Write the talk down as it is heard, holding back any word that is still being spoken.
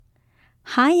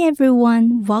Hi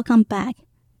everyone, welcome back.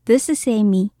 This is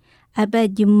Amy. I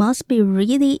bet you must be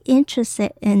really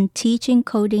interested in teaching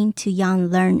coding to young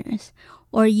learners,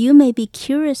 or you may be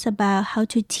curious about how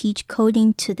to teach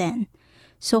coding to them.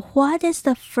 So what is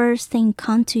the first thing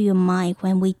come to your mind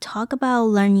when we talk about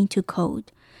learning to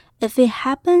code? If it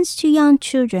happens to young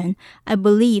children, I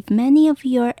believe many of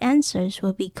your answers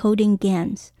will be coding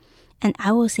games. And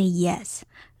I will say yes.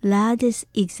 That is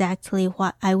exactly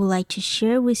what I would like to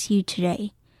share with you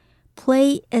today.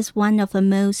 Play is one of the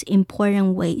most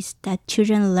important ways that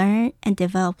children learn and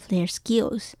develop their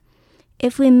skills.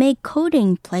 If we make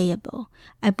coding playable,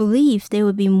 I believe they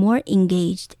will be more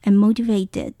engaged and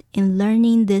motivated in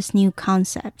learning these new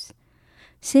concepts.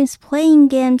 Since playing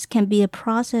games can be a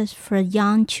process for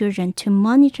young children to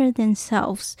monitor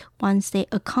themselves once they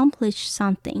accomplish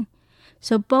something,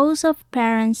 so both of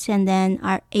parents and them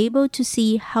are able to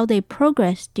see how they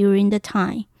progress during the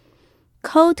time.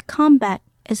 Code Combat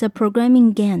is a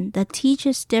programming game that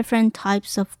teaches different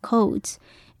types of codes,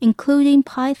 including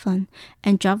Python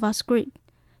and JavaScript.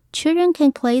 Children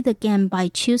can play the game by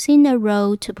choosing a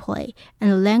role to play and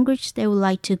the language they would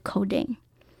like to code in.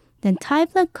 Then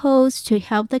type the codes to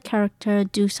help the character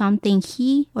do something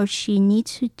he or she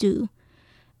needs to do.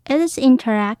 It is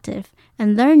interactive,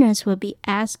 and learners will be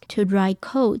asked to write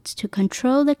codes to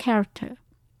control the character.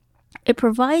 It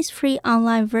provides free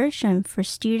online version for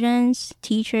students,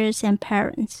 teachers, and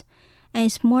parents, and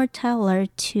is more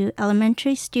tailored to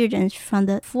elementary students from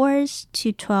the 4th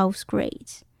to 12th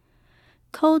grades.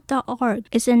 Code.org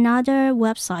is another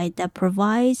website that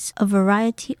provides a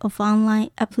variety of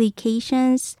online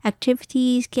applications,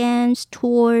 activities, games,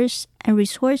 tours, and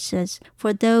resources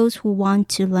for those who want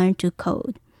to learn to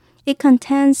code. It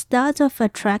contains lots of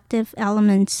attractive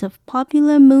elements of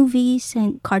popular movies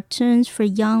and cartoons for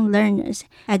young learners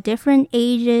at different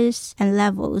ages and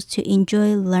levels to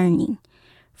enjoy learning.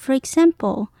 For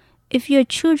example, if your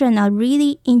children are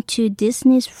really into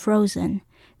Disney's Frozen,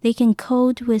 they can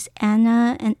code with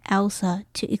Anna and Elsa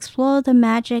to explore the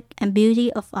magic and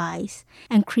beauty of ice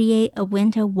and create a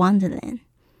winter wonderland.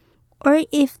 Or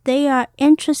if they are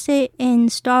interested in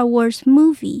Star Wars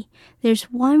movie, there's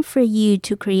one for you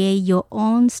to create your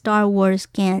own Star Wars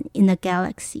game in the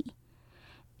galaxy.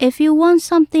 If you want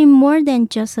something more than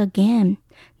just a game,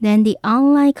 then the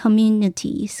online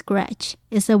community Scratch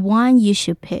is the one you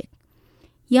should pick.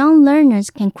 Young learners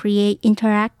can create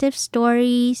interactive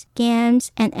stories,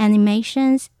 games, and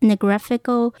animations in a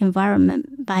graphical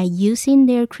environment by using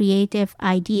their creative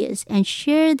ideas and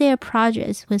share their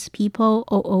projects with people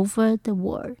all over the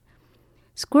world.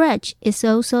 Scratch is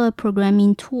also a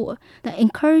programming tool that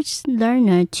encourages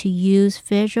learners to use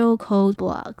visual code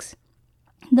blocks.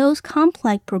 Those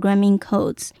complex programming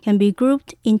codes can be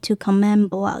grouped into command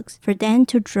blocks for them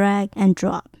to drag and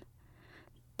drop.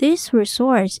 This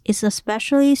resource is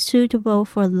especially suitable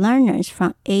for learners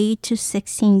from 8 to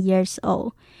 16 years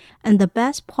old, and the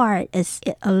best part is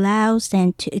it allows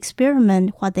them to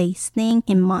experiment what they think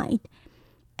in mind,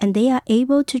 and they are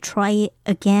able to try it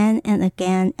again and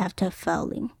again after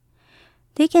failing.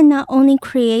 They can not only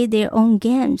create their own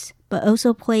games, but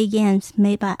also play games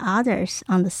made by others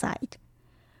on the site.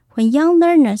 When young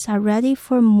learners are ready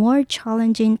for more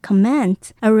challenging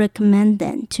commands, I recommend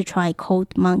them to try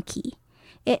CodeMonkey.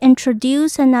 It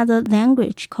introduces another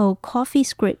language called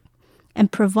CoffeeScript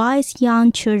and provides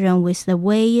young children with the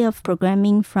way of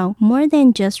programming from more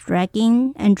than just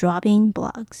dragging and dropping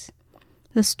blocks.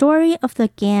 The story of the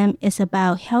game is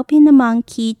about helping the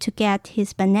monkey to get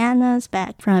his bananas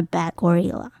back from a bad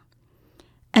gorilla.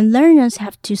 And learners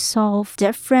have to solve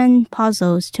different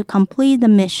puzzles to complete the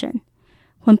mission.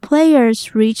 When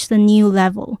players reach the new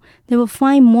level, they will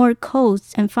find more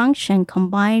codes and functions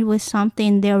combined with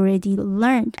something they already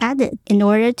learned added in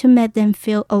order to make them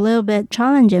feel a little bit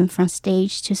challenging from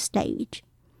stage to stage.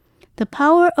 The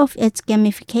power of its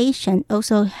gamification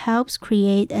also helps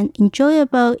create an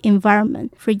enjoyable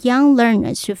environment for young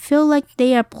learners to feel like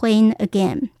they are playing a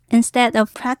game instead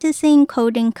of practicing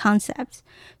coding concepts,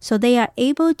 so they are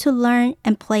able to learn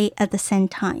and play at the same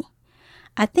time.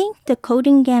 I think the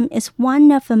coding game is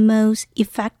one of the most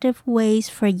effective ways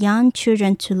for young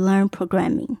children to learn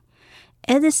programming.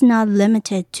 It is not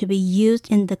limited to be used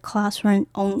in the classroom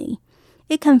only.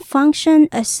 It can function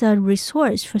as a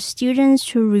resource for students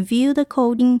to review the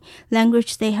coding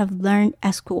language they have learned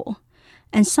at school.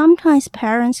 And sometimes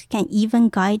parents can even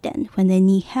guide them when they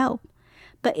need help.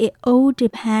 But it all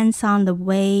depends on the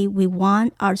way we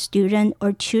want our students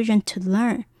or children to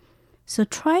learn. So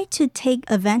try to take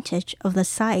advantage of the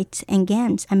sites and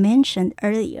games I mentioned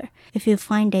earlier if you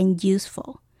find them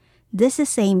useful. This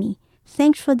is Amy.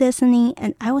 Thanks for listening,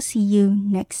 and I will see you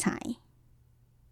next time.